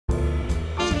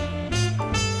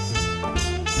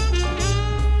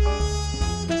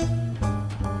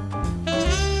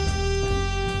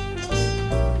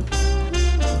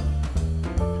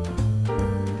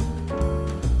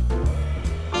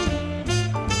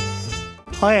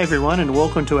Hi everyone and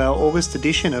welcome to our August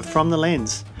edition of From the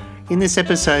Lens. In this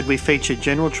episode we featured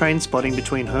general train spotting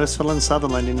between Hurstville and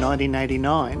Sutherland in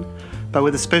 1989, but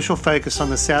with a special focus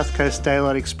on the South Coast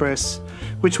Daylight Express,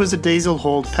 which was a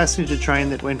diesel-hauled passenger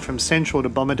train that went from Central to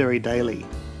Bomaderry daily.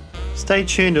 Stay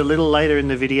tuned a little later in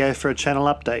the video for a channel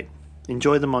update.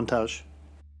 Enjoy the montage.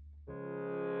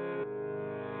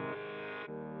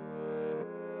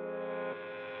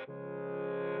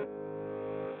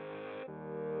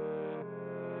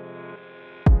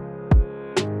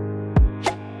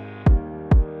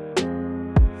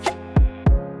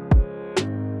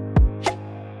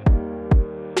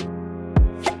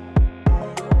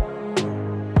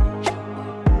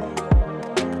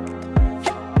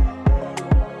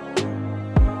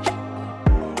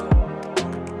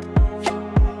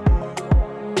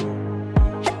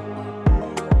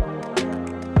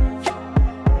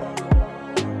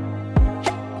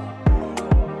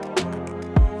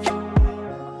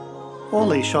 All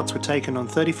these shots were taken on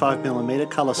 35mm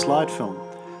colour slide film.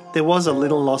 There was a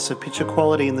little loss of picture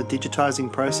quality in the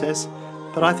digitising process,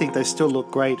 but I think they still look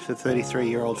great for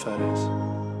 33-year-old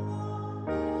photos.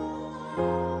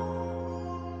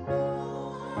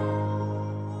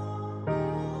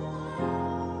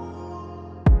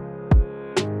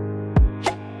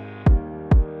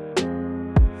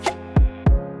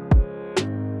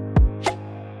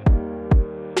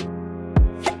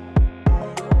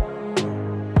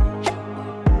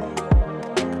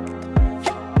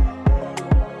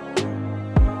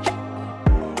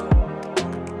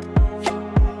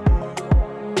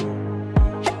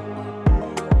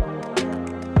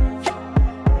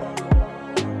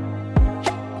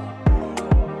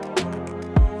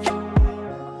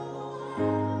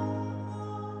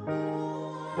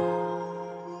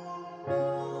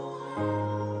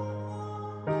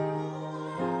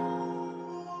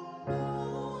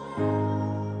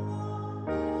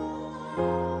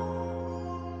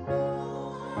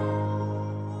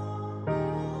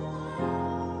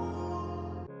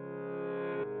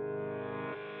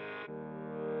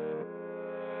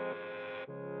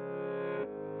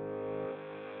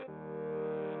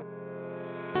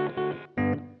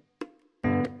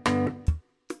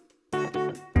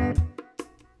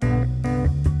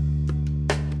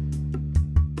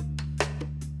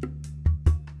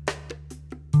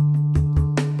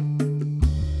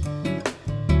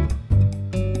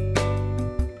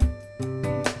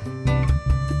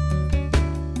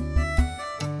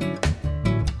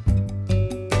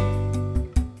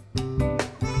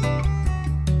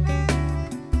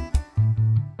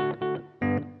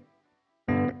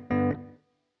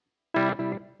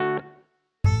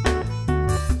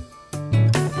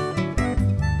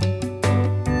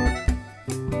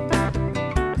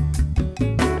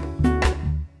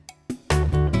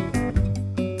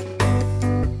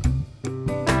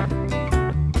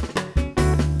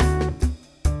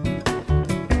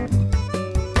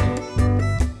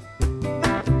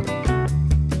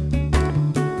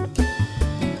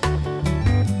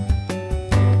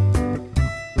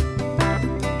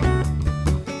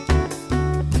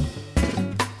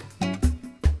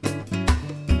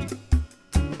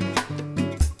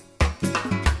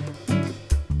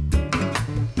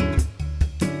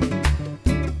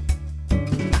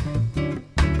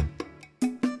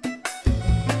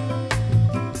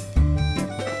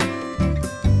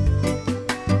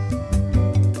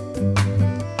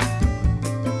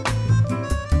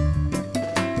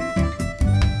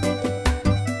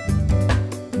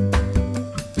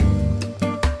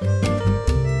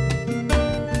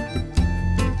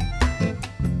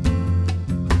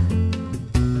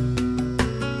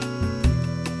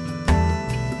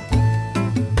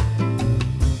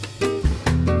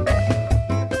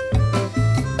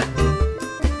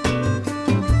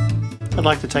 I'd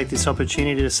like to take this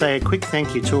opportunity to say a quick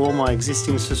thank you to all my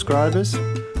existing subscribers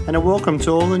and a welcome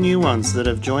to all the new ones that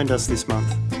have joined us this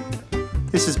month.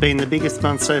 This has been the biggest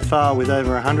month so far with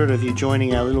over 100 of you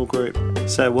joining our little group,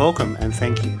 so welcome and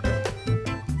thank you.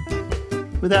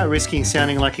 Without risking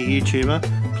sounding like a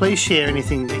YouTuber, please share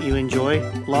anything that you enjoy,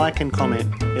 like and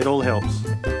comment, it all helps.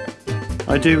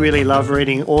 I do really love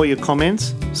reading all your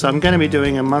comments, so I'm going to be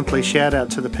doing a monthly shout out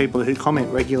to the people who comment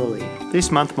regularly.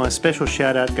 This month my special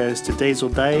shout out goes to Diesel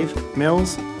Dave,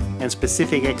 Mills and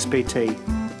Specific XBT.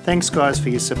 Thanks guys for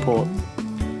your support.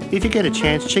 If you get a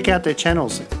chance, check out their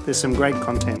channels, there's some great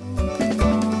content.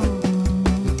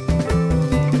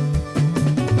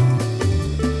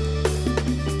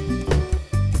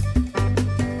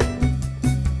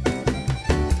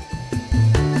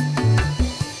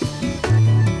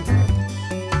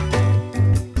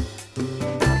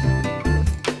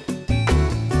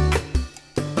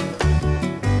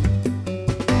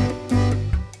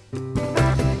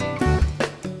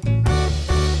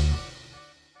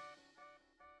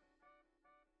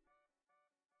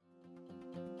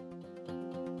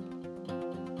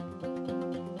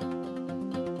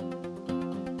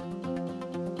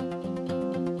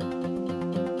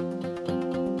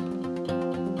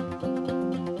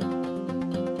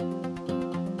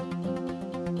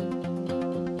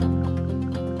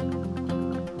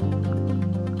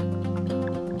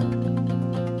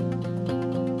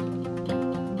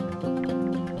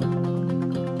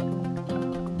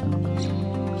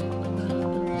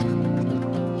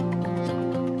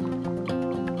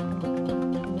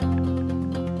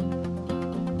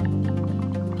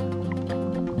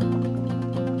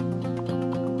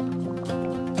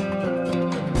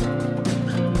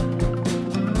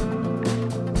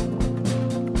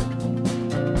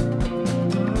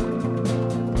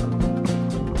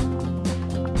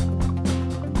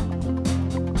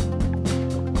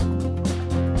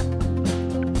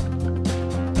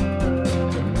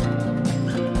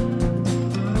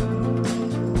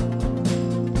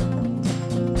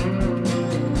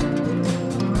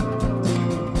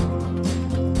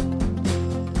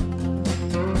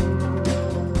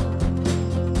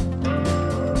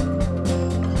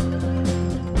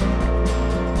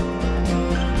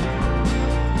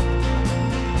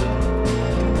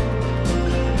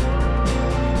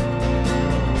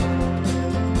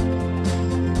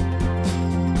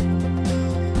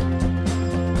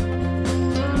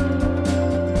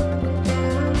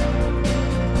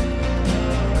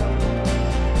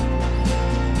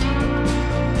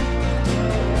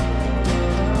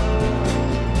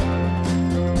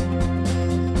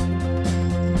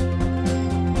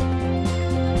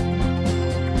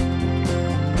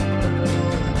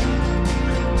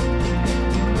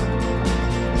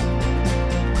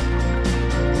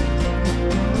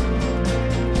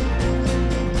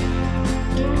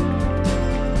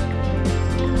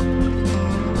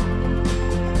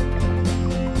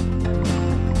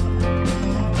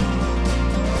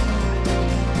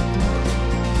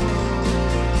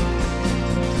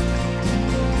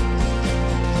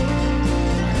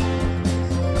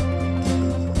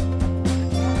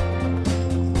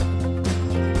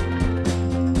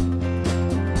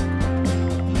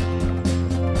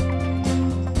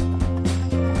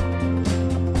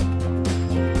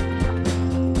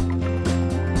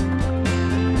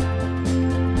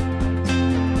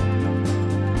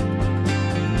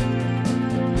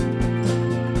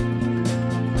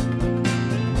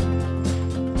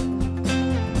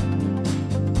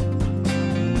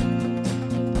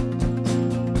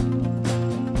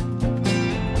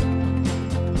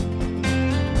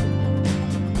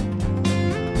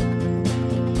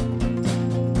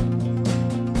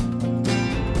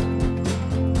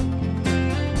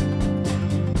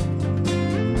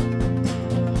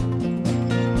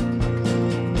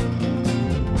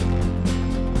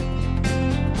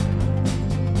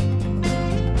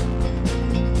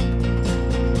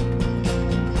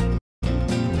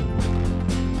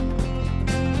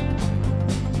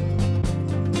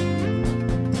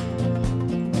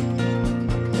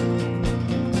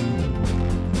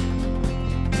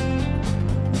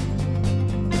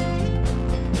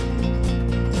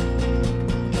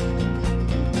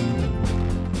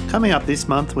 Coming up this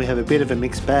month we have a bit of a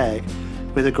mixed bag,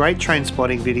 with a great train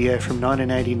spotting video from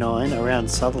 1989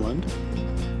 around Sutherland,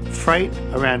 freight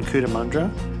around Cootamundra,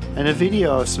 and a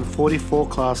video of some 44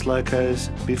 class locos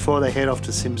before they head off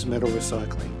to Sims Metal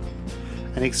Recycling.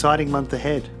 An exciting month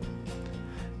ahead.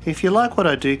 If you like what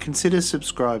I do, consider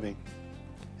subscribing.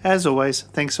 As always,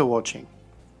 thanks for watching.